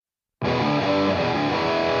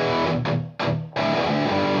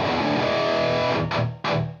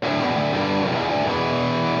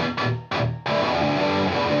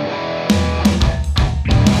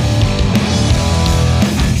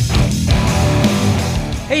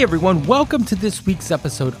Hey everyone, welcome to this week's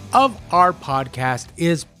episode of our podcast,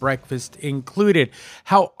 Is Breakfast Included?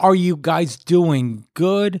 How are you guys doing?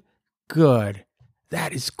 Good, good.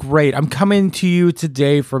 That is great. I'm coming to you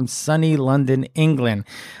today from sunny London, England.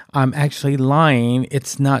 I'm actually lying.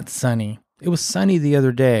 It's not sunny. It was sunny the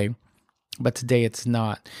other day, but today it's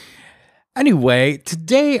not. Anyway,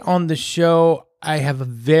 today on the show, I have a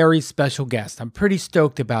very special guest. I'm pretty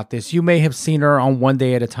stoked about this. You may have seen her on One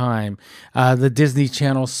Day at a Time. The Disney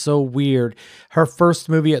Channel, so weird. Her first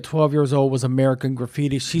movie at 12 years old was American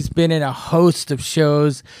Graffiti. She's been in a host of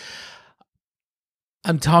shows.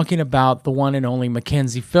 I'm talking about the one and only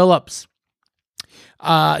Mackenzie Phillips.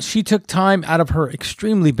 She took time out of her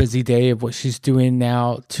extremely busy day of what she's doing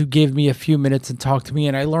now to give me a few minutes and talk to me.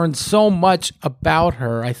 And I learned so much about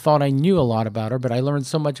her. I thought I knew a lot about her, but I learned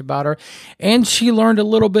so much about her. And she learned a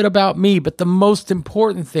little bit about me. But the most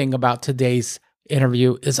important thing about today's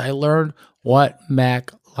interview is I learned what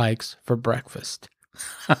Mac likes for breakfast.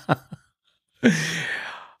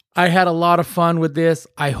 I had a lot of fun with this.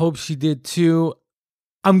 I hope she did too.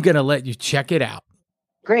 I'm going to let you check it out.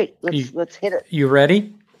 Great. Let's hit it. You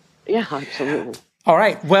ready? Yeah, absolutely. All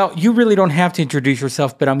right. Well, you really don't have to introduce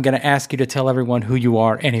yourself, but I'm going to ask you to tell everyone who you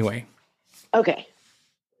are anyway. Okay.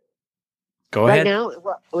 Go ahead. Right now,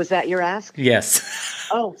 was that your ask? Yes.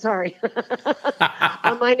 Oh, sorry.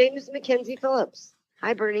 My name is Mackenzie Phillips.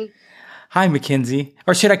 Hi, Bernie. Hi, Mackenzie.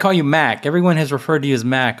 Or should I call you Mac? Everyone has referred to you as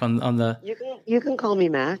Mac on the... You can call me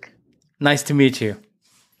Mac. Nice to meet you.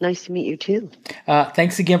 Nice to meet you, too.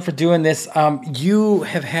 Thanks again for doing this. You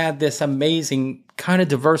have had this amazing, kind of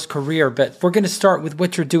diverse career, but we're going to start with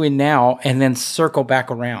what you're doing now and then circle back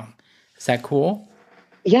around. Is that cool?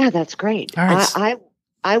 Yeah, that's great. All right.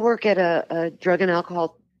 I work at a drug and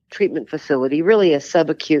alcohol treatment facility, really a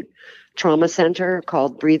subacute trauma center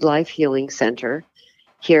called Breathe Life Healing Center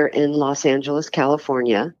here in Los Angeles,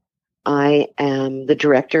 California. I am the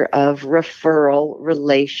director of referral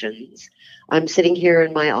relations. I'm sitting here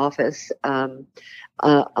in my office on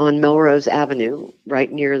Melrose Avenue,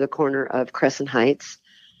 right near the corner of Crescent Heights.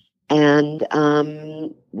 And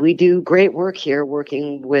we do great work here,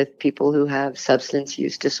 working with people who have substance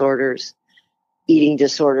use disorders, eating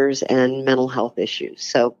disorders, and mental health issues.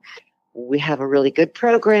 So we have a really good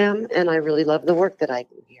program, and I really love the work that I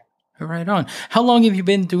do here. Right on. How long have you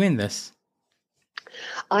been doing this?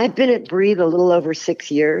 I've been at Breathe a little over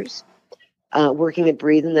 6 years. Working at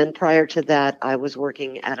Breathe. And then prior to that, I was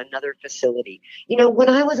working at another facility. You know, when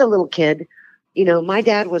I was a little kid, you know, my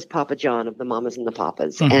dad was Papa John of the Mamas and the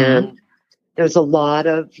Papas. Mm-hmm. And there's a lot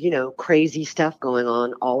of, you know, crazy stuff going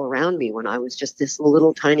on all around me when I was just this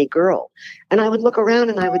little tiny girl. And I would look around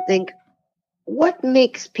and I would think, what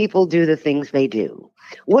makes people do the things they do?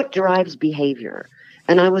 What drives behavior?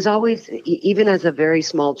 And I was always, even as a very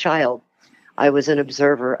small child, I was an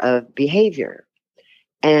observer of behavior.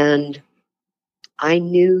 And I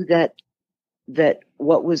knew that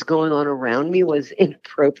what was going on around me was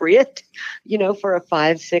inappropriate, you know, for a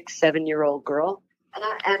 5, 6, 7-year-old girl.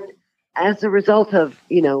 And as a result of,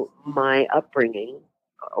 you know, my upbringing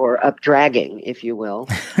or updragging, if you will,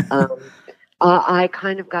 I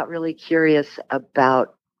kind of got really curious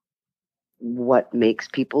about what makes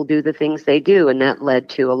people do the things they do. And that led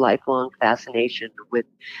to a lifelong fascination with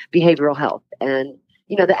behavioral health. And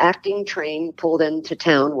you know, the acting train pulled into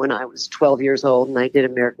town when I was 12 years old and I did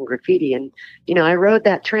American Graffiti. And, you know, I rode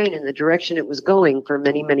that train in the direction it was going for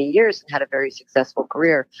many, many years and had a very successful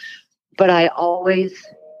career. But I always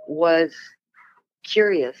was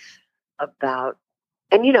curious about,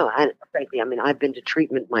 and, you know, frankly, I mean, I've been to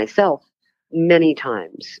treatment myself many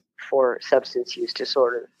times for substance use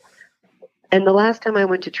disorder. And the last time I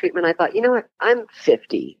went to treatment, I thought, you know what, I'm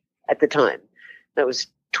 50 at the time. That was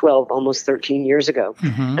 12, almost 13 years ago.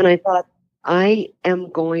 Mm-hmm. And I thought, I am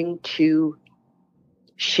going to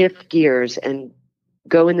shift gears and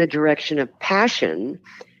go in the direction of passion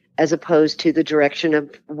as opposed to the direction of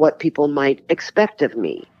what people might expect of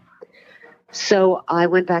me. So I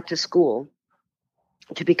went back to school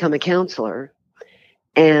to become a counselor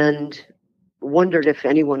and wondered if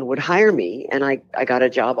anyone would hire me. And I got a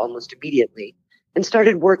job almost immediately and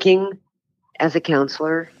started working as a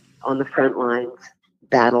counselor on the front lines,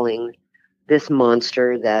 battling this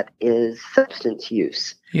monster that is substance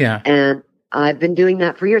use. Yeah. And I've been doing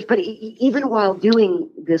that for years. But even while doing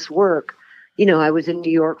this work, you know, I was in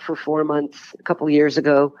New York for 4 months a couple years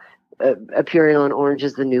ago, appearing on Orange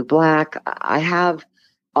is the New Black. I have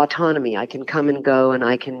autonomy. I can come and go and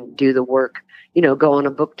I can do the work, you know, go on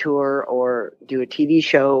a book tour or do a TV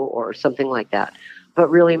show or something like that. But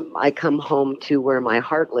really, I come home to where my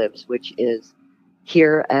heart lives, which is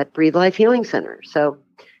here at Breathe Life Healing Center. So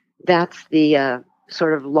that's the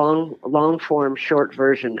sort of long form, short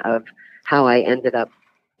version of how I ended up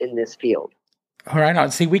in this field. All right. Now,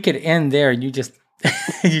 see, we could end there. You just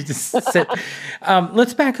you just said.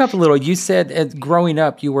 Let's back up a little. You said growing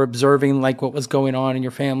up, you were observing like what was going on in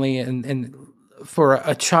your family, and for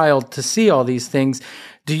a child to see all these things,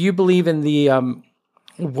 do you believe in the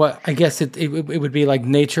what I guess it would be like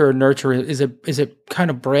nature or nurture? Is it kind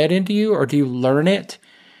of bred into you, or do you learn it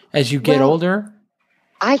as you get older?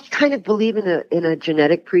 I kind of believe in a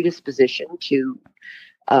genetic predisposition to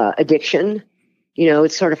addiction. You know,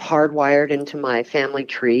 it's sort of hardwired into my family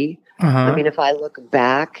tree. I mean, if I look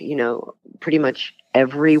back, you know, pretty much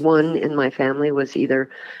everyone in my family was either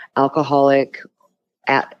alcoholic,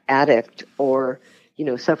 addict, or, you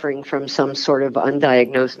know, suffering from some sort of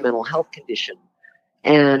undiagnosed mental health condition.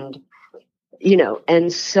 And, you know,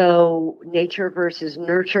 and so nature versus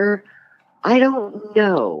nurture, I don't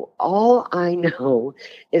know. All I know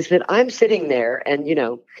is that I'm sitting there and, you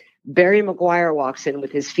know, Barry Maguire walks in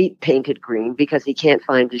with his feet painted green because he can't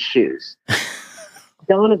find his shoes.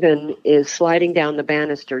 Donovan is sliding down the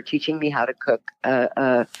banister teaching me how to cook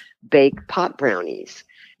bake pot brownies,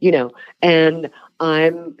 you know, and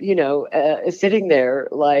I'm, you know, sitting there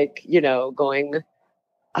like, you know, going,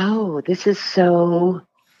 oh, this is so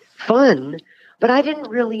fun. But I didn't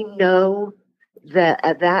really know that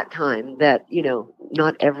at that time that, you know,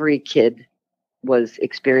 not every kid was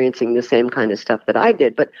experiencing the same kind of stuff that I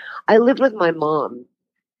did. But I lived with my mom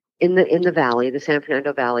in the valley, the San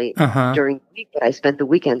Fernando Valley, during the week, but I spent the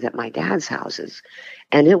weekends at my dad's houses.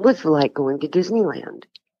 And it was like going to Disneyland.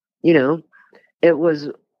 You know, it was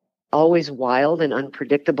always wild and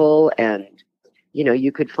unpredictable. And, you know,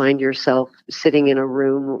 you could find yourself sitting in a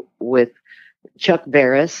room with Chuck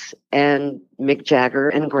Barris and Mick Jagger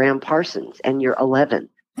and Graham Parsons, and you're 11.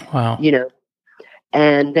 Wow. You know,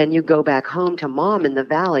 and then you go back home to mom in the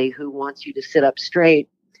valley who wants you to sit up straight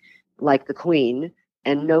like the queen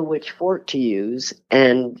and know which fork to use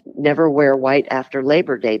and never wear white after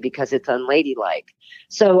Labor Day because it's unladylike.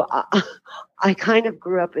 So I kind of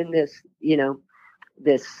grew up in this, you know,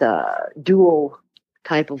 this dual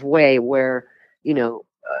type of way where, you know,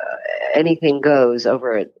 anything goes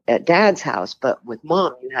over at dad's house, but with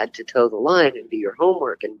mom, you had to toe the line and do your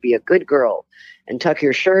homework and be a good girl and tuck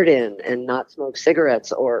your shirt in and not smoke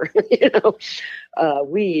cigarettes or, you know,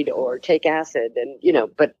 weed or take acid. And, you know,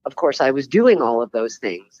 but of course I was doing all of those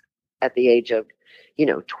things at the age of, you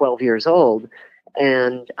know, 12 years old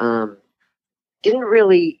and didn't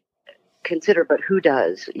really consider, but who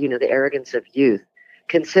does, you know, the arrogance of youth,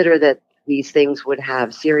 consider that these things would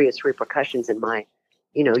have serious repercussions in my,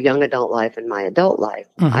 you know, young adult life and my adult life.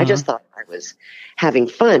 I just thought I was having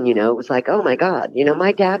fun, you know. It was like, oh my God, you know,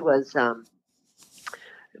 my dad was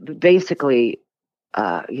basically,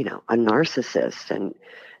 you know, a narcissist.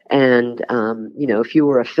 And you know, if you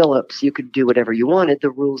were a Phillips, you could do whatever you wanted.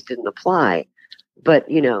 The rules didn't apply.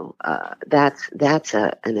 But, you know, that's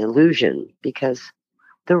an illusion because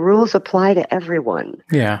the rules apply to everyone.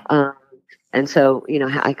 Yeah. And so, you know,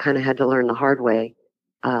 I kind of had to learn the hard way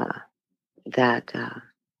that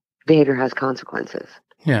behavior has consequences.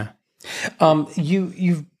 Yeah.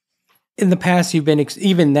 You've in the past, you've been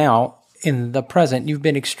even now in the present, you've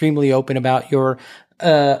been extremely open about your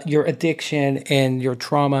addiction and your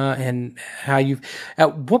trauma and how you've.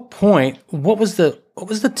 At what point? What was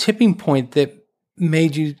the tipping point that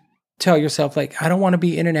made you tell yourself like, I don't want to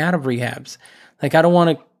be in and out of rehabs, like I don't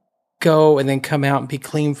want to go and then come out and be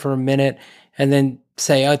clean for a minute and then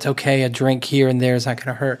say, oh, it's okay, a drink here and there is not going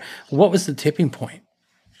to hurt. What was the tipping point?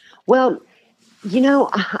 Well, you know,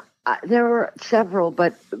 there were several,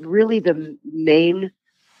 but really the main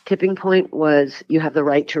tipping point was you have the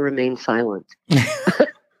right to remain silent.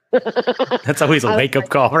 That's always a wake-up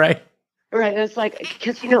call, right? Right. It's like,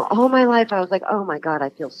 because, you know, all my life I was like, oh my God, I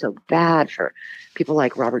feel so bad for people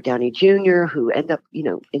like Robert Downey Jr. who end up, you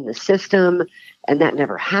know, in the system, and that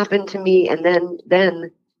never happened to me. And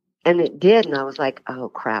then it did. And I was like, oh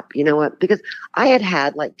crap, you know what? Because I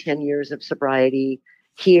had like 10 years of sobriety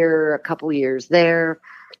here, a couple years there.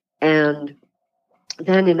 And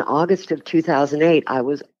then in August of 2008, I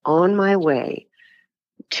was on my way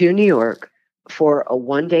to New York for a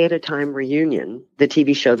One Day at a Time reunion, the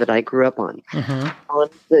TV show that I grew up on,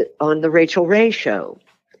 on the Rachel Ray show.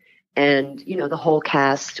 And, you know, the whole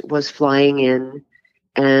cast was flying in,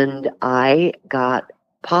 and I got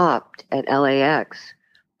popped at LAX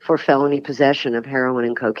for felony possession of heroin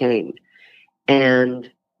and cocaine and,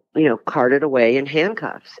 you know, carted away in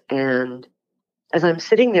handcuffs. And as I'm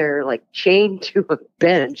sitting there, like chained to a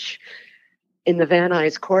bench in the Van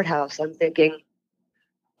Nuys courthouse, I'm thinking,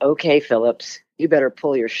 okay, Phillips, you better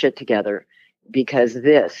pull your shit together. because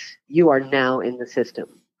you are now in the system.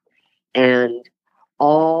 And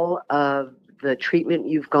all of the treatment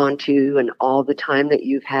you've gone to and all the time that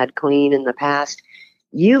you've had clean in the past,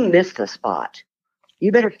 you missed a spot.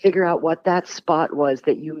 You better figure out what that spot was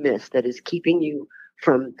that you missed that is keeping you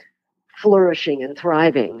from flourishing and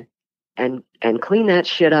thriving, and clean that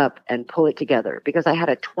shit up and pull it together. Because I had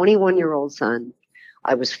a 21-year-old son.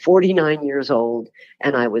 I was 49 years old,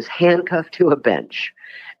 and I was handcuffed to a bench.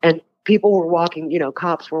 And people were walking,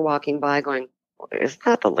 cops were walking by going, isn't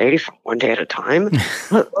that the lady from One Day at a Time?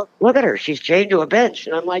 Look at her. She's chained to a bench.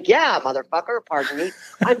 And I'm like, yeah, motherfucker, pardon me.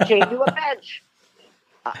 I'm chained to a bench.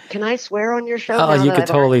 Can I swear on your show? Oh, you could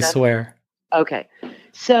totally swear. Okay.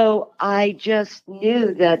 So I just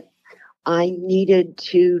knew that I needed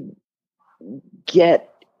to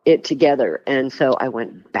get it together. And so I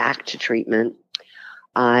went back to treatment.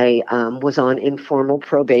 I was on informal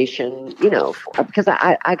probation, because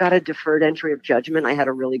I got a deferred entry of judgment. I had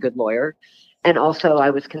a really good lawyer. And also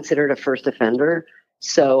I was considered a first offender.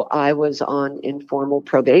 So I was on informal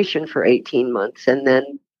probation for 18 months. And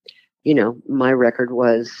then, my record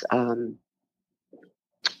was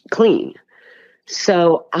clean.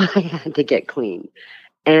 So I had to get clean.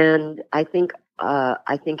 And I think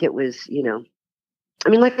it was,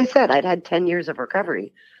 like I said, I'd had 10 years of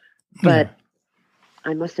recovery, but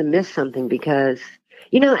I must have missed something because,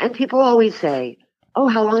 and people always say, oh,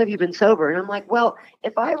 how long have you been sober? And I'm like, well,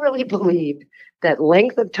 if I really believed that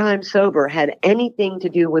length of time sober had anything to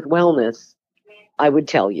do with wellness, I would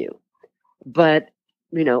tell you. But,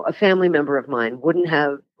 a family member of mine wouldn't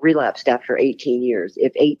have relapsed after 18 years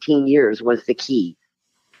if 18 years was the key.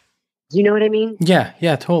 Do you know what I mean? Yeah,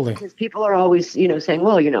 totally. Because people are always, saying,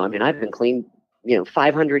 well, I've been clean,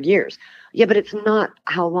 500 years. Yeah, but it's not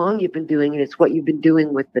how long you've been doing it. It's what you've been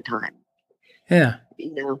doing with the time. Yeah.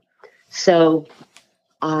 So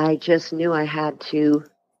I just knew I had to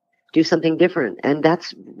do something different. And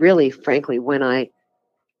that's really, frankly, when I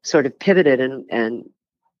sort of pivoted and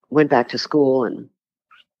went back to school and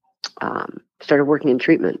started working in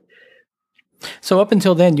treatment. So up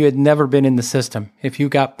until then, you had never been in the system. If you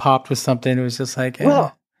got popped with something, it was just like,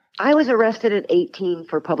 Well, I was arrested at 18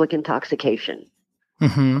 for public intoxication.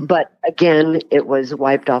 Mm-hmm. But again, it was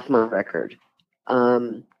wiped off my record.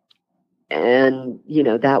 And,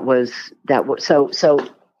 that was so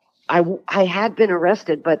I had been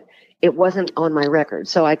arrested, but it wasn't on my record.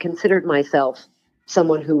 So I considered myself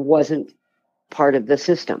someone who wasn't part of the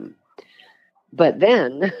system. But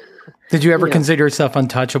then. Did you ever consider yourself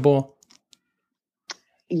untouchable?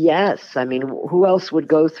 Yes. I mean, who else would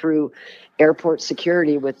go through airport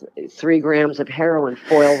security with 3 grams of heroin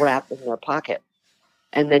foil wrapped in their pocket?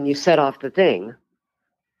 And then you set off the thing.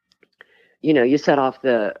 You set off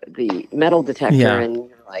the metal detector and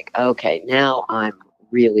you're like, okay, now I'm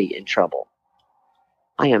really in trouble.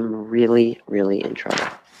 I am really, really in trouble.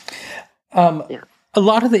 A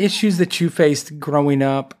lot of the issues that you faced growing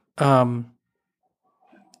up, the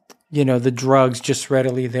drugs just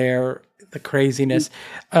readily there, the craziness.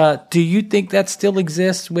 Do you think that still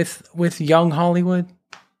exists with young Hollywood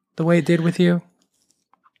the way it did with you?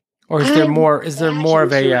 Or is there more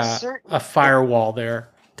of a firewall there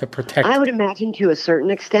to protect? I would imagine to a certain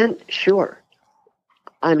extent, sure.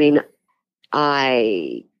 I mean,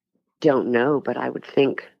 I don't know, but I would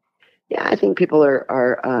think, I think people are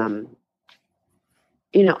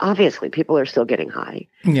obviously people are still getting high.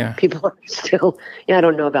 Yeah. People are still, I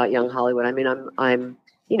don't know about young Hollywood. I mean, I'm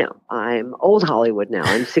old Hollywood now.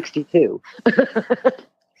 I'm 62.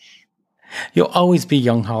 You'll always be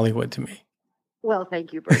young Hollywood to me. Well,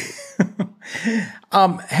 thank you, Bernie.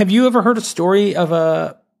 Have you ever heard a story of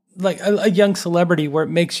a young celebrity where it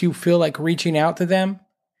makes you feel like reaching out to them?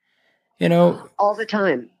 All the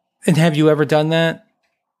time. And have you ever done that?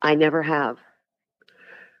 I never have.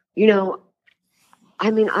 I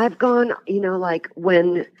mean, I've gone, like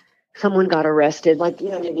when someone got arrested,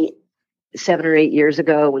 maybe 7 or 8 years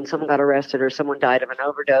ago when someone got arrested or someone died of an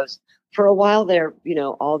overdose. For a while there,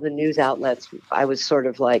 all the news outlets, I was sort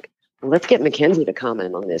of like, let's get Mackenzie to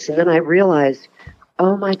comment on this. And then I realized,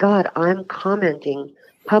 oh my God, I'm commenting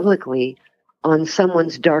publicly on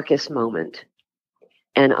someone's darkest moment.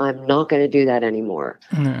 And I'm not going to do that anymore.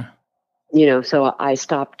 Mm. So I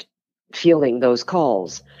stopped fielding those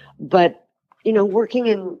calls. But, working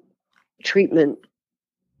in treatment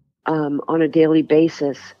on a daily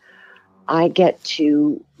basis, I get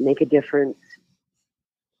to make a difference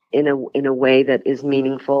in a way that is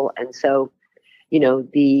meaningful. And so,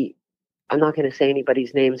 I'm not going to say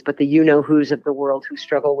anybody's names, but the who's of the world who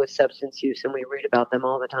struggle with substance use, and we read about them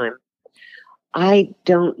all the time. I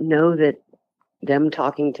don't know that them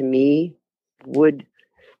talking to me would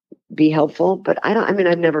be helpful, but I mean,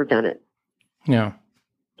 I've never done it. Yeah.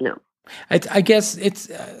 No. I guess it's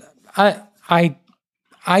I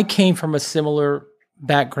came from a similar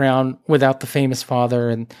background without the famous father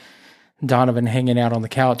and Donovan hanging out on the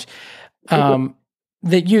couch.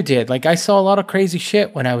 That you did. Like, I saw a lot of crazy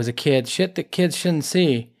shit when I was a kid, shit that kids shouldn't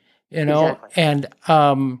see, Exactly. And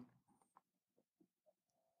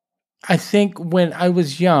I think when I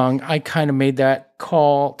was young, I kind of made that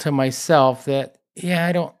call to myself that,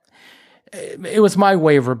 it was my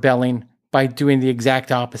way of rebelling by doing the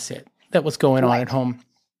exact opposite that was going on at home.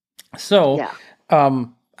 So, Yeah. I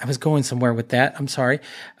was going somewhere with that. I'm sorry.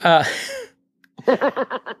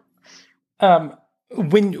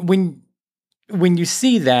 When you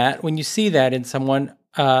see that in someone,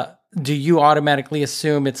 do you automatically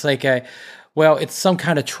assume it's like it's some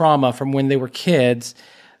kind of trauma from when they were kids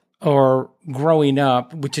or growing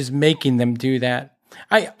up, which is making them do that?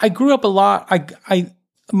 I grew up a lot.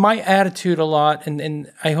 My attitude a lot, and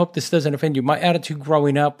I hope this doesn't offend you. My attitude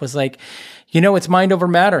growing up was like, it's mind over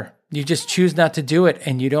matter. You just choose not to do it,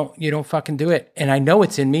 and you don't fucking do it. And I know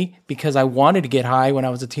it's in me because I wanted to get high when I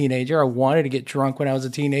was a teenager. I wanted to get drunk when I was a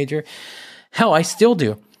teenager. Hell, I still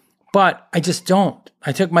do, but I just don't.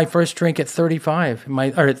 I took my first drink at 35,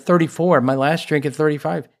 or at 34. My last drink at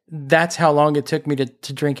 35. That's how long it took me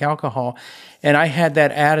to drink alcohol. And I had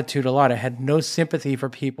that attitude a lot. I had no sympathy for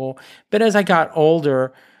people. But as I got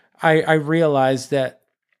older, I realized that,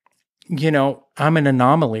 I'm an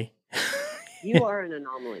anomaly. You are an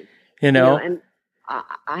anomaly. And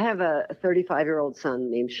I have a 35-year-old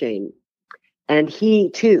son named Shane, and he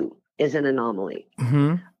too is an anomaly.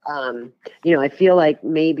 Mm-hmm. I feel like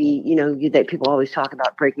maybe, that people always talk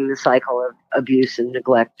about breaking the cycle of abuse and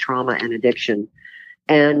neglect, trauma and addiction.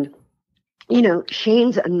 And,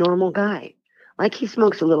 Shane's a normal guy. Like, he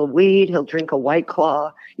smokes a little weed. He'll drink a White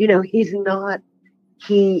Claw. He's never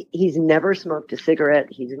smoked a cigarette.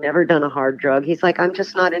 He's never done a hard drug. He's like, I'm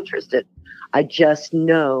just not interested. I just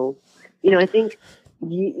know, I think,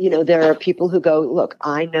 there are people who go, look,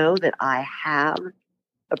 I know that I have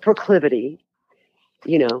a proclivity,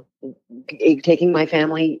 taking my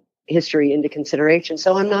family history into consideration.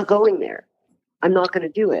 So I'm not going there. I'm not going to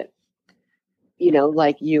do it,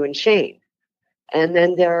 like you and Shane. And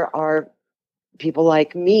then there are people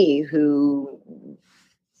like me who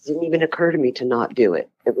didn't even occur to me to not do it.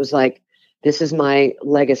 It was like, this is my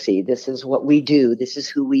legacy. This is what we do. This is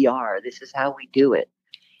who we are. This is how we do it.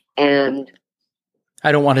 And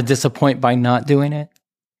I don't want to disappoint by not doing it.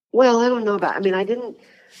 Well, I don't know I didn't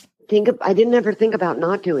ever think about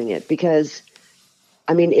not doing it because,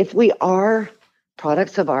 if we are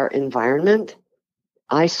products of our environment,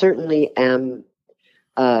 I certainly am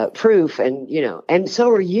proof, and so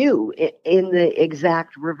are you in the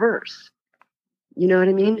exact reverse. You know what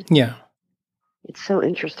I mean? Yeah. It's so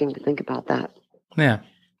interesting to think about that. Yeah.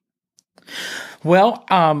 Well,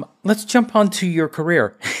 let's jump onto your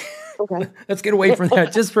career. Okay. Let's get away from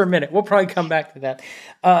that just for a minute. We'll probably come back to that.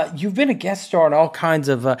 You've been a guest star on all kinds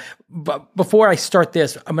of, but before I start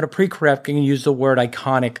this, I'm going to pre-correct and use the word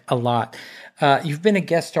iconic a lot. You've been a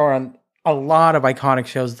guest star on a lot of iconic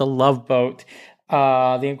shows, The Love Boat,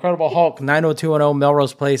 The Incredible Hulk, 90210,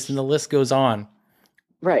 Melrose Place, and the list goes on.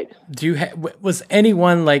 Right. Was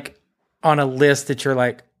anyone like on a list that you're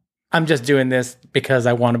like, I'm just doing this because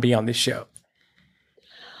I want to be on this show?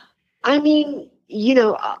 Or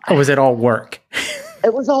was it all work?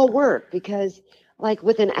 It was all work because, like,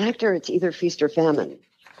 with an actor, it's either feast or famine,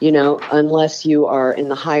 unless you are in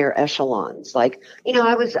the higher echelons. Like,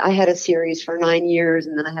 I had a series for 9 years,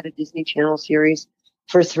 and then I had a Disney Channel series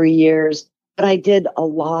for 3 years. But I did a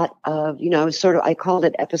lot of, I called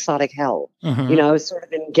it episodic hell. Mm-hmm. I was sort of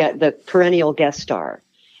the perennial guest star.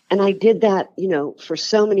 And I did that, for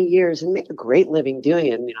so many years and made a great living doing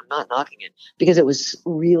it. I'm not knocking it because it was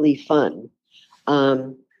really fun.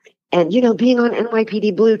 And, being on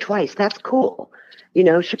NYPD Blue twice, that's cool.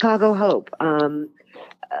 Chicago Hope,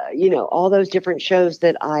 all those different shows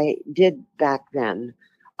that I did back then.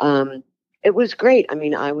 It was great.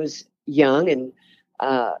 I was young and,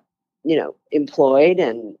 employed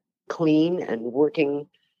and clean and working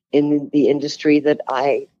in the industry that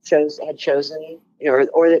I had chosen,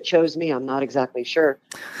 or that chose me. I'm not exactly sure,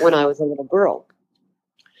 when I was a little girl.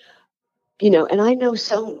 And I know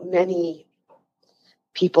so many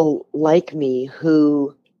people like me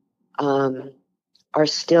who are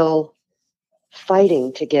still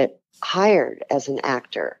fighting to get hired as an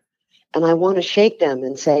actor. And I want to shake them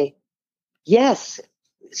and say, yes,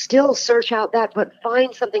 still search out that, but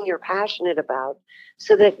find something you're passionate about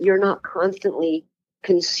so that you're not constantly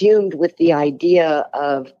consumed with the idea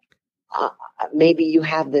of maybe you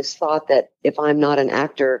have this thought that if I'm not an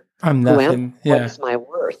actor, I'm who nothing. what is my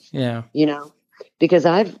worth? Yeah. You know, because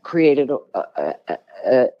I've created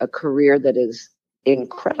a career that is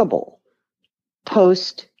incredible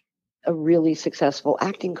post a really successful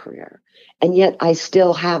acting career. And yet I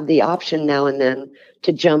still have the option now and then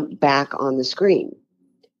to jump back on the screen.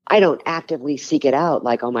 I don't actively seek it out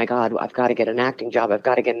like, oh my God, I've got to get an acting job. I've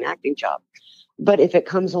got to get an acting job. But if it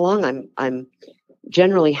comes along, I'm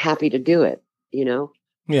generally happy to do it, you know?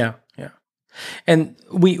 Yeah. Yeah. And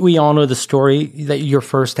we all know the story that your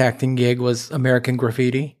first acting gig was American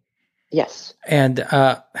Graffiti. Yes. And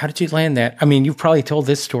how did you land that? I mean, you've probably told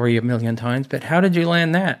this story a million times, but how did you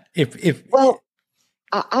land that? Well,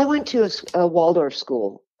 I went to a Waldorf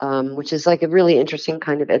school, which is like a really interesting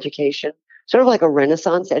kind of education, sort of like a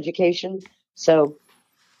Renaissance education. So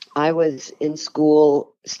I was in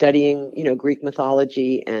school studying, you know, Greek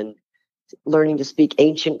mythology and learning to speak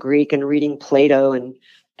ancient Greek and reading Plato and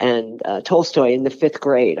Tolstoy in the 5th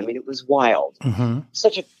grade. I mean, it was wild. Mm-hmm.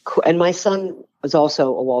 And my son was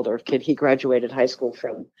also a Waldorf kid. He graduated high school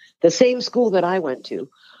from the same school that I went to.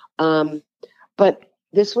 But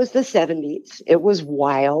this was the 70s. It was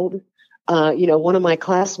wild. You know, one of my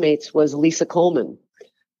classmates was Lisa Coleman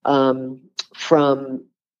from,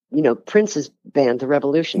 you know, Prince's band, The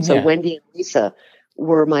Revolution. So Wendy and Lisa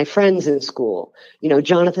were my friends in school. You know,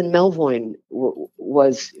 Jonathan Melvoin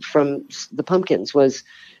was from the Pumpkins, was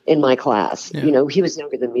in my class. You know, he was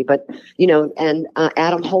younger than me, but, you know, and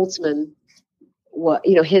Adam Holtzman,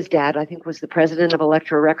 you know, his dad, I think, was the president of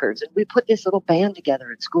Elektra Records. And we put this little band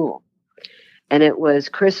together at school. And it was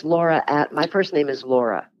Chris, Laura, my first name is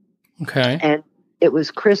Laura. Okay. And it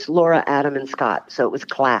was Chris, Laura, Adam, and Scott. So it was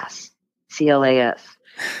CLAS, CLAS.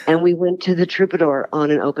 And we went to the Troubadour on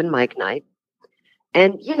an open mic night.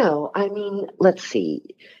 And, you know, I mean, let's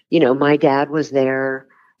see, you know, my dad was there.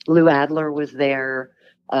 Lou Adler was there.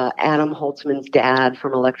 Adam Holtzman's dad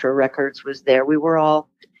from Elektra Records was there. We were all,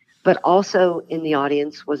 but also in the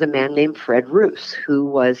audience was a man named Fred Roos, who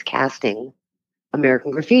was casting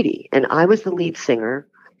American Graffiti. And I was the lead singer.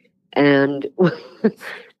 And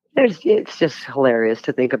it's just hilarious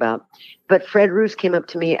to think about. But Fred Roos came up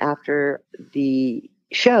to me after the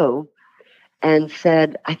show and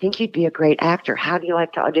said, I think you'd be a great actor. How do you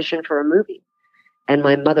like to audition for a movie? And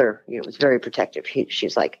my mother, you know, was very protective.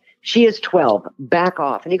 She's like, she is 12, back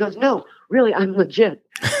off. And he goes, no, really, I'm legit.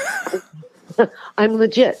 I'm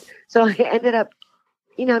legit. So I ended up,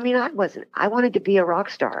 you know, I mean, I wanted to be a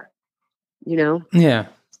rock star, you know? Yeah.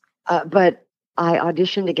 But I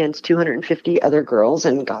auditioned against 250 other girls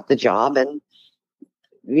and got the job and,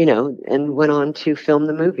 you know, and went on to film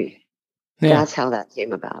the movie. Yeah. That's how that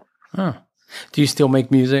came about. Huh. Do you still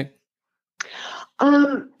make music?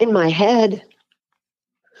 In my head.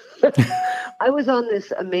 I was on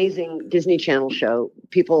this amazing Disney Channel show.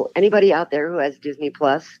 Anybody out there who has Disney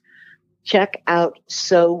Plus, check out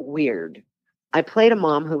So Weird. I played a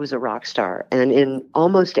mom who was a rock star, and in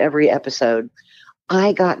almost every episode,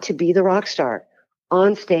 I got to be the rock star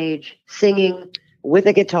on stage, singing with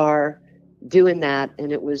a guitar, doing that,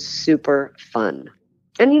 and it was super fun.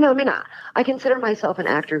 And, you know, I mean, I consider myself an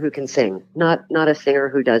actor who can sing, not a singer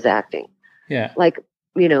who does acting. Yeah. Like,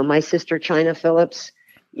 you know, my sister China Phillips,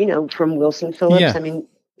 you know, from Wilson Phillips. Yeah. I mean,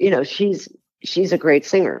 you know, she's a great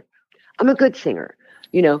singer. I'm a good singer,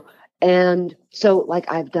 you know. And so,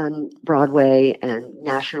 like, I've done Broadway and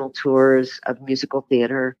national tours of musical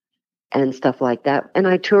theater and stuff like that. And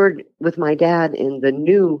I toured with my dad in the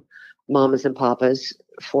new Mamas and Papas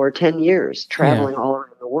for 10 years, traveling all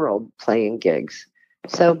around the world, playing gigs.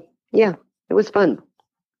 So, yeah, it was fun.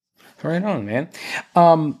 Right on, man.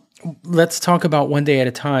 Let's talk about One Day at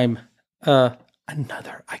a Time.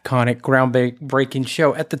 Another iconic, groundbreaking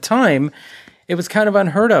show. At the time, it was kind of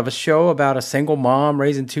unheard of. A show about a single mom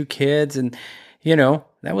raising 2 kids. And, you know,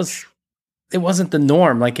 it wasn't the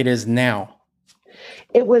norm like it is now.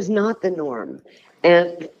 It was not the norm.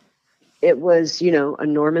 And it was, you know, a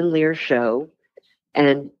Norman Lear show.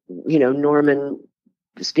 And, you know, Norman,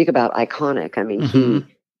 speak about iconic. I mean, mm-hmm.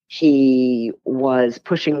 he was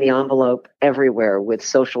pushing the envelope everywhere with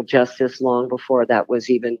social justice long before that was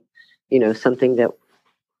even, you know, something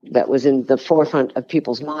that was in the forefront of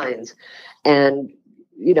people's minds. And,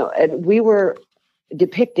 you know, and we were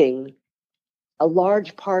depicting a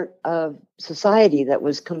large part of society that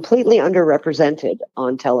was completely underrepresented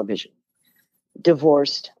on television,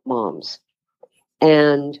 divorced moms.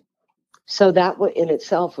 And so that in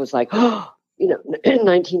itself was like, oh, you know, in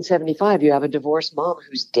 1975, you have a divorced mom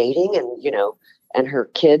who's dating and, you know, and her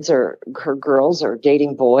girls are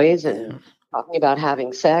dating boys and talking about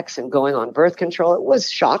having sex and going on birth control. It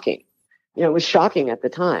was shocking. it was shocking at the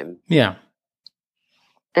time. Yeah.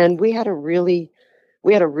 And we had a really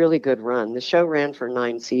good run. The show ran for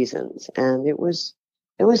 9 seasons, and it was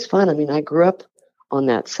fun. I mean, I grew up on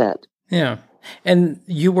that set. Yeah. And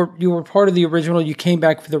you were part of the original, you came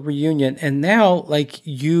back for the reunion, and now like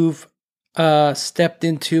you've stepped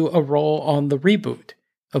into a role on the reboot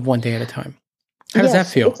of One Day at a Time. How does that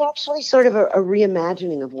feel? It's actually sort of a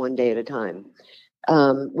reimagining of One Day at a Time,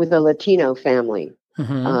 with a Latino family,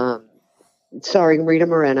 starring Rita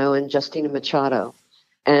Moreno and Justina Machado.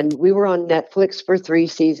 And we were on Netflix for 3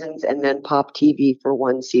 seasons and then Pop TV for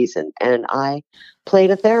 1 season. And I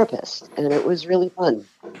played a therapist, and it was really fun.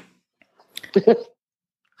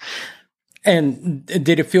 And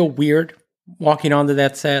did it feel weird walking onto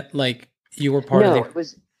that set? Like you were part of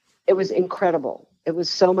it was incredible. It was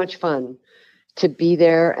so much fun to be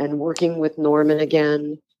there and working with Norman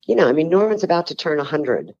again. I mean, Norman's about to turn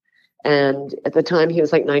 100. And at the time he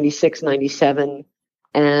was like 96, 97.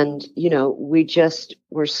 And, we just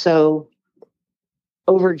were so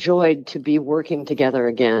overjoyed to be working together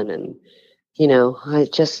again. And,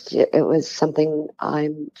 it was something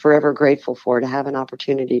I'm forever grateful for, to have an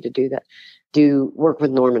opportunity to do work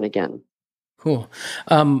with Norman again. Cool.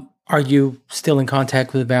 Are you still in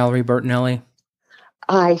contact with Valerie Bertinelli?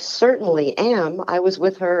 I certainly am. I was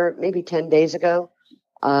with her maybe 10 days ago.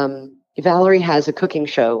 Valerie has a cooking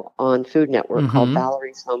show on Food Network called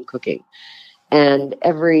Valerie's Home Cooking. And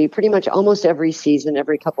pretty much almost every season,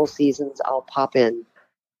 every couple seasons, I'll pop in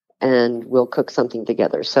and we'll cook something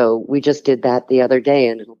together. So we just did that the other day,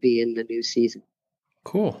 and it'll be in the new season.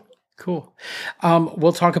 Cool.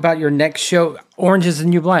 We'll talk about your next show, Orange is the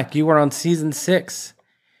New Black. You were on season 6.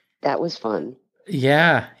 That was fun.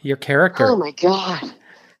 Yeah, your character. Oh my God.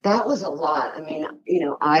 That was a lot. I mean,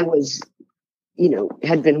 I was,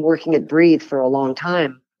 had been working at Breathe for a long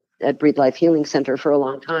time, at Breathe Life Healing Center for a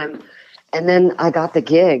long time. And then I got the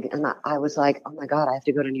gig, and I was like, oh my God, I have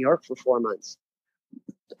to go to New York for 4 months.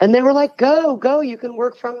 And they were like, go, you can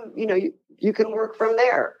work from, you can work from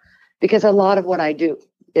there. Because a lot of what I do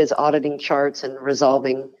is auditing charts and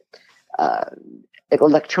resolving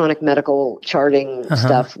electronic medical charting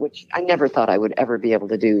stuff, which I never thought I would ever be able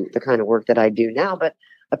to do the kind of work that I do now. But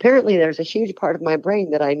apparently there's a huge part of my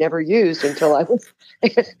brain that I never used until I was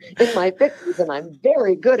in my 50s, and I'm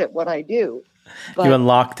very good at what I do. But you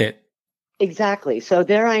unlocked it. Exactly. So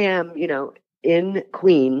there I am, in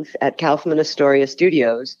Queens at Kaufman Astoria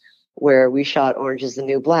Studios, where we shot Orange is the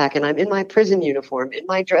New Black. And I'm in my prison uniform, in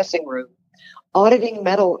my dressing room, auditing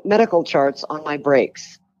medical charts on my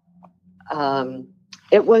breaks.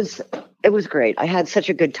 It was great. I had such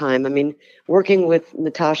a good time. I mean, working with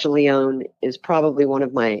Natasha Lyonne is probably one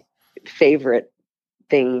of my favorite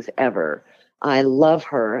things ever. I love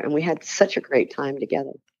her, and we had such a great time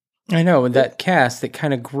together. I know, and that cast, it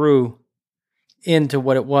kind of grew into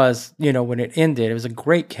what it was, when it ended. It was a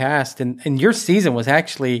great cast, and your season was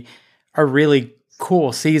actually a really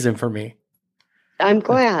cool season for me. I'm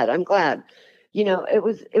glad.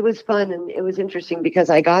 It was fun, and it was interesting because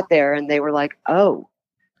I got there and they were like, "Oh,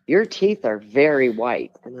 your teeth are very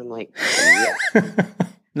white." And I'm like, yeah.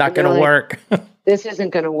 Not going to work. This isn't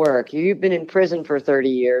going to work. You've been in prison for 30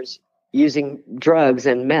 years using drugs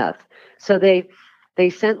and meth. So they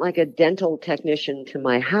sent like a dental technician to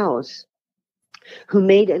my house who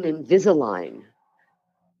made an Invisalign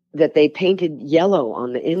that they painted yellow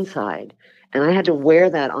on the inside. And I had to wear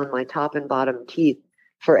that on my top and bottom teeth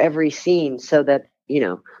for every scene, so that,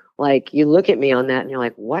 like you look at me on that and you're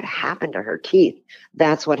like, what happened to her teeth?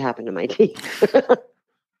 That's what happened to my teeth.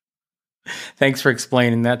 Thanks for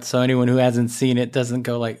explaining that, so anyone who hasn't seen it doesn't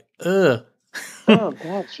go like, ugh. Oh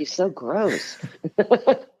God, she's so gross. You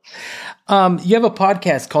have a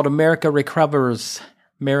podcast called America Recovers.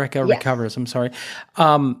 Recovers. I'm sorry.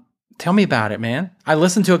 Tell me about it, man. I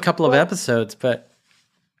listened to a couple of episodes, but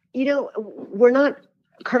we're not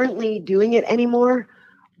currently doing it anymore,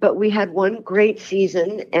 but we had one great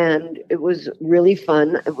season and it was really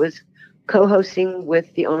fun. It was co-hosting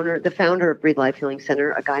with the founder of Breathe Life Healing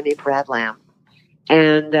Center, a guy named Brad Lamb.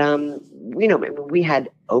 And, we had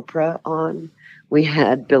Oprah on, we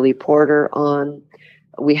had Billy Porter on,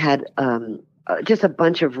 we had just a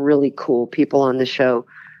bunch of really cool people on the show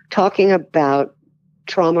talking about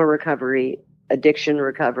trauma recovery, addiction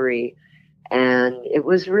recovery, and it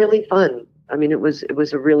was really fun. I mean, it was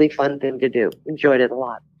a really fun thing to do. Enjoyed it a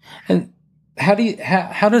lot. And how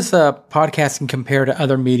does podcasting compare to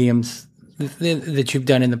other mediums that you've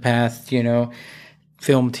done in the past?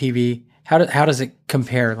 Film, TV. How does it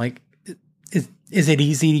compare? Like, is it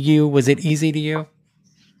easy to you? Was it easy to you?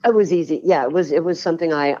 It was easy. Yeah, it was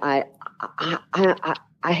something I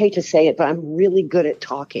I hate to say it, but I'm really good at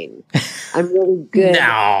talking. I'm really good.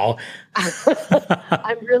 No.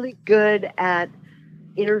 I'm really good at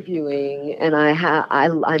interviewing, and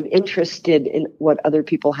I'm interested in what other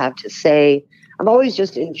people have to say. I've always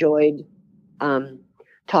just enjoyed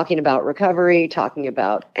talking about recovery, talking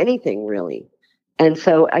about anything really. And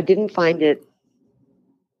so I didn't find it,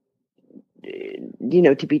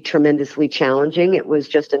 to be tremendously challenging. It was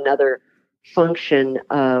just another function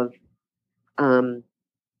of, a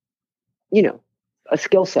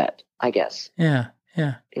skill set, I guess. Yeah.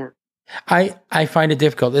 Yeah. I find it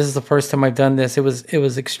difficult. This is the first time I've done this. It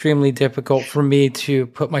was extremely difficult for me to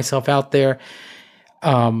put myself out there,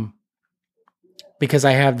 because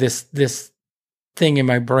I have this thing in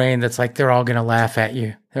my brain that's like, they're all going to laugh at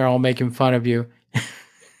you. They're all making fun of you.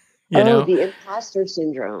 You know? The imposter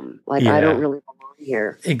syndrome. Like, Yeah. I don't really belong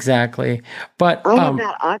here. Exactly. But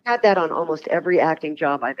I've had that on almost every acting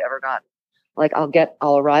job I've ever gotten. Like,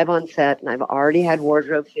 I'll arrive on set and I've already had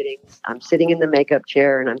wardrobe fittings. I'm sitting in the makeup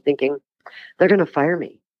chair and I'm thinking, they're going to fire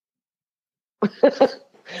me,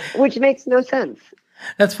 which makes no sense.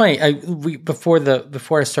 That's funny. Before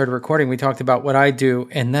I started recording, we talked about what I do,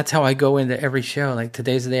 and that's how I go into every show. Like,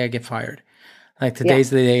 today's the day I get fired. Like, today's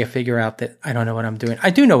the day I figure out that I don't know what I'm doing. I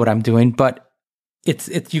do know what I'm doing, but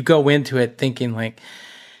it's you go into it thinking like,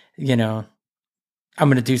 I'm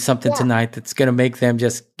going to do something tonight that's going to make them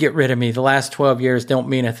just get rid of me. The last 12 years don't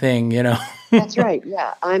mean a thing, That's right.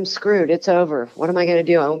 Yeah. I'm screwed. It's over. What am I going to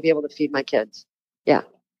do? I won't be able to feed my kids. Yeah.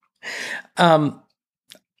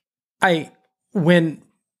 When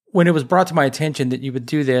it was brought to my attention that you would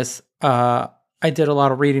do this, I did a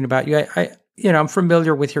lot of reading about you. I'm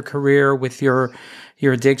familiar with your career, with your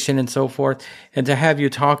addiction and so forth. And to have you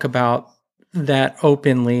talk about that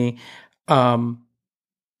openly,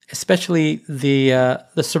 especially the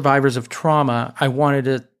survivors of trauma, I wanted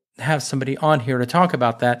to have somebody on here to talk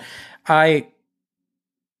about that.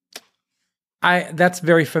 That's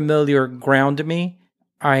very familiar ground to me.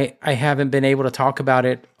 I haven't been able to talk about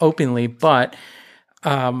it openly, but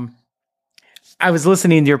I was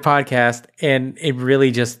listening to your podcast and it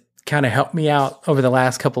really just kind of helped me out over the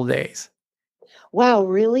last couple of days. Wow,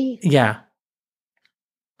 really? Yeah.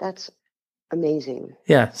 That's amazing.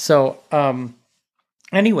 Yeah. So,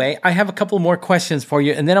 anyway, I have a couple more questions for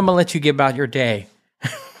you, and then I'm going to let you get about your day.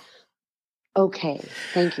 Okay.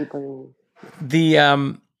 Thank you, Brian.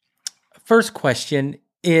 The first question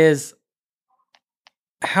is,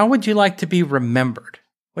 how would you like to be remembered?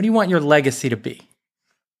 What do you want your legacy to be?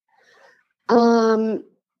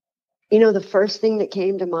 The first thing that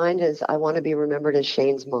came to mind is I want to be remembered as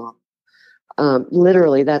Shane's mom.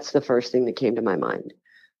 Literally, that's the first thing that came to my mind.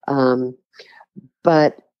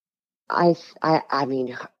 But I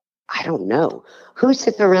mean, I don't know who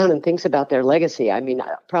sits around and thinks about their legacy. I mean,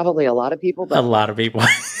 probably a lot of people, but a lot of people.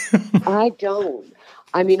 I don't.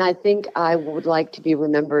 I mean, I think I would like to be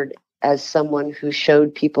remembered as someone who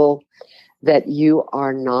showed people that you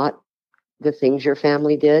are not the things your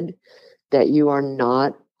family did, that you are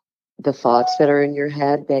not the thoughts that are in your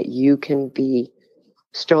head, that you can be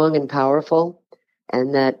strong and powerful,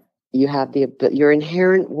 and that you have your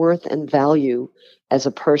inherent worth and value as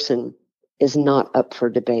a person is not up for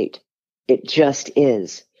debate. It just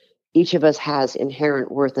is. Each of us has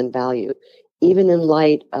inherent worth and value, even in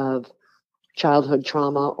light of childhood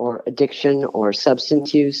trauma or addiction or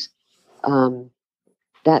substance use.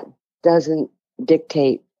 That doesn't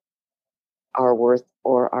dictate our worth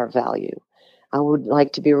or our value. I would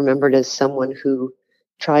like to be remembered as someone who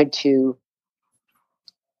tried to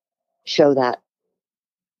show that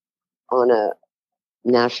on a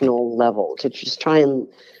national level, to just try and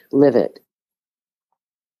live it.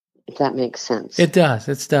 If that makes sense. It does.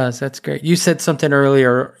 It does. That's great. You said something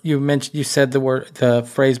earlier. You said the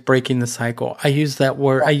phrase breaking the cycle. I use that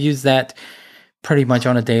word. I use that pretty much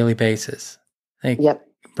on a daily basis. Yep.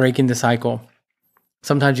 Breaking the cycle.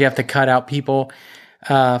 Sometimes you have to cut out people,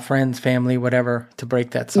 friends, family, whatever, to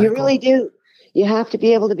break that cycle. You really do. You have to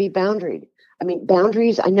be able to be boundaried. I mean,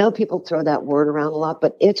 boundaries, I know people throw that word around a lot,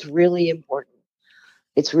 but it's really important.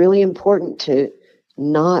 It's really important to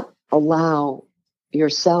not allow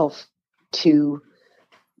yourself to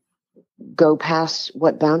go past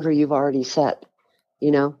what boundary you've already set,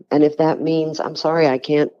 and if that means, I'm sorry, I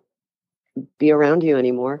can't be around you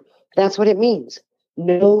anymore, that's what it means.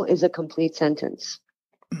 No is a complete sentence.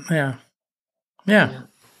 Yeah. Do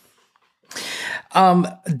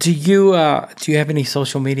you have any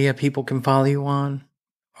social media people can follow you on?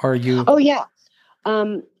 Or you? Oh yeah.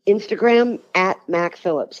 Instagram at Mac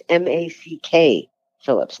Phillips, MACK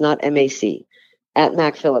Phillips, not MAC. At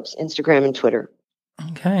Mac Phillips, Instagram and Twitter.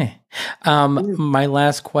 Okay. My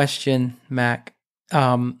last question, Mac,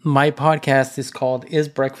 My podcast is called Is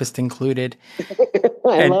Breakfast Included?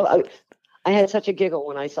 I had such a giggle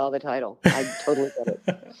when I saw the title. I totally get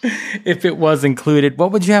it. If it was included,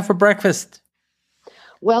 what would you have for breakfast?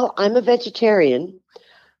 Well, I'm a vegetarian.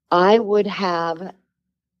 I would have,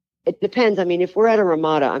 it depends. I mean, if we're at a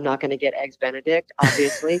Ramada, I'm not going to get Eggs Benedict,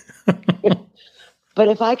 obviously. But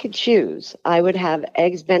if I could choose, I would have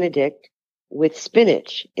Eggs Benedict with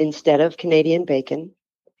spinach instead of Canadian bacon.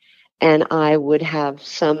 And I would have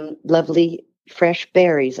some lovely fresh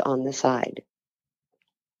berries on the side.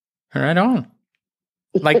 Right on.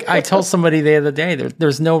 Like I told somebody the other day,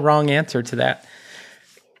 there's no wrong answer to that.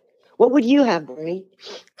 What would you have, Bernie?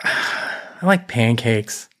 I like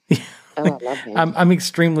pancakes. Oh, I love pancakes. I'm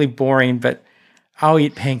extremely boring, but I'll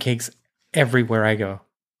eat pancakes everywhere I go.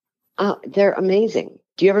 Oh, they're amazing.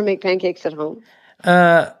 Do you ever make pancakes at home?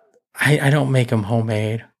 I don't make them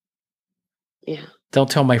homemade. Yeah. Don't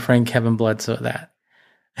tell my friend Kevin Bledsoe that.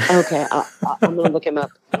 Okay, I'm going to look him up.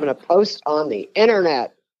 I'm going to post on the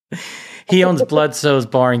internet. He owns Bledsoe's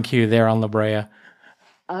Bar and Q there on La Brea.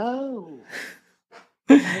 Oh.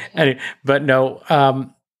 Okay. Anyway, but no,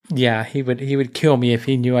 yeah, he would kill me if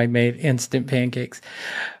he knew I made instant pancakes.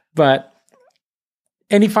 But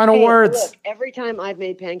any final words? Look, every time I've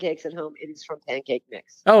made pancakes at home, it is from Pancake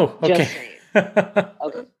Mix. Oh, okay. Just saying.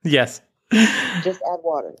 Okay. Yes. Just add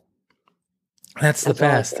water. That's the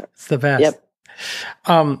best. It's the best. Yep.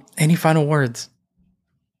 Any final words?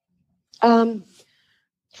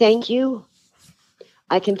 Thank you.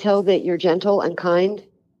 I can tell that you're gentle and kind,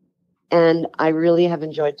 and I really have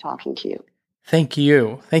enjoyed talking to you. Thank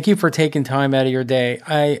you. Thank you for taking time out of your day.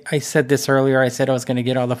 I said this earlier. I said I was going to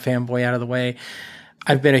get all the fanboy out of the way.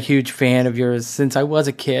 I've been a huge fan of yours since I was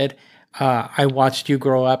a kid. I watched you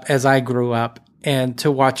grow up as I grew up, and to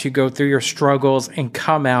watch you go through your struggles and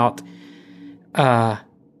come out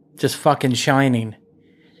just fucking shining,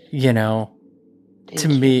 you know, to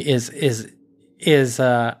me is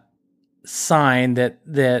a sign that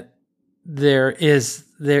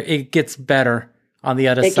it gets better on the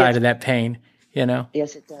other side of that pain, you know?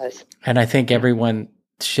 Yes, it does. And I think everyone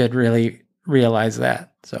should really realize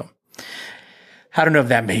that. So I don't know if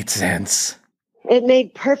that made sense. It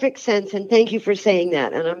made perfect sense. And thank you for saying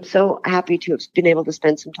that. And I'm so happy to have been able to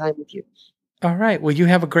spend some time with you. All right. Well, you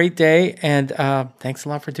have a great day. And thanks a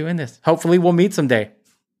lot for doing this. Hopefully we'll meet someday.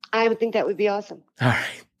 I would think that would be awesome. All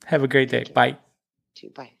right. Have a great day. Bye.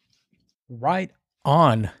 Bye. Right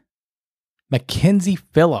on. Mackenzie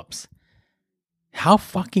Phillips. How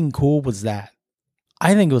fucking cool was that?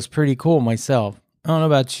 I think it was pretty cool myself. I don't know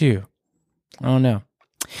about you. I don't know.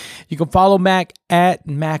 You can follow Mac at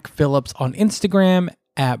Mac Phillips on Instagram,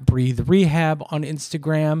 at Breathe Rehab on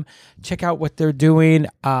Instagram. Check out what they're doing.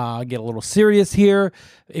 Get a little serious here.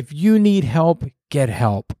 If you need help, get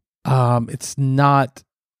help. There's nothing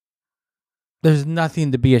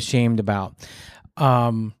to be ashamed about.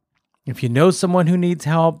 If you know someone who needs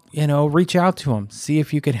help, reach out to them. See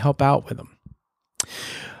if you can help out with them.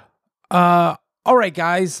 All right,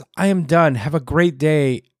 guys, I am done. Have a great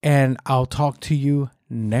day, and I'll talk to you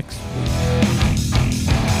next week.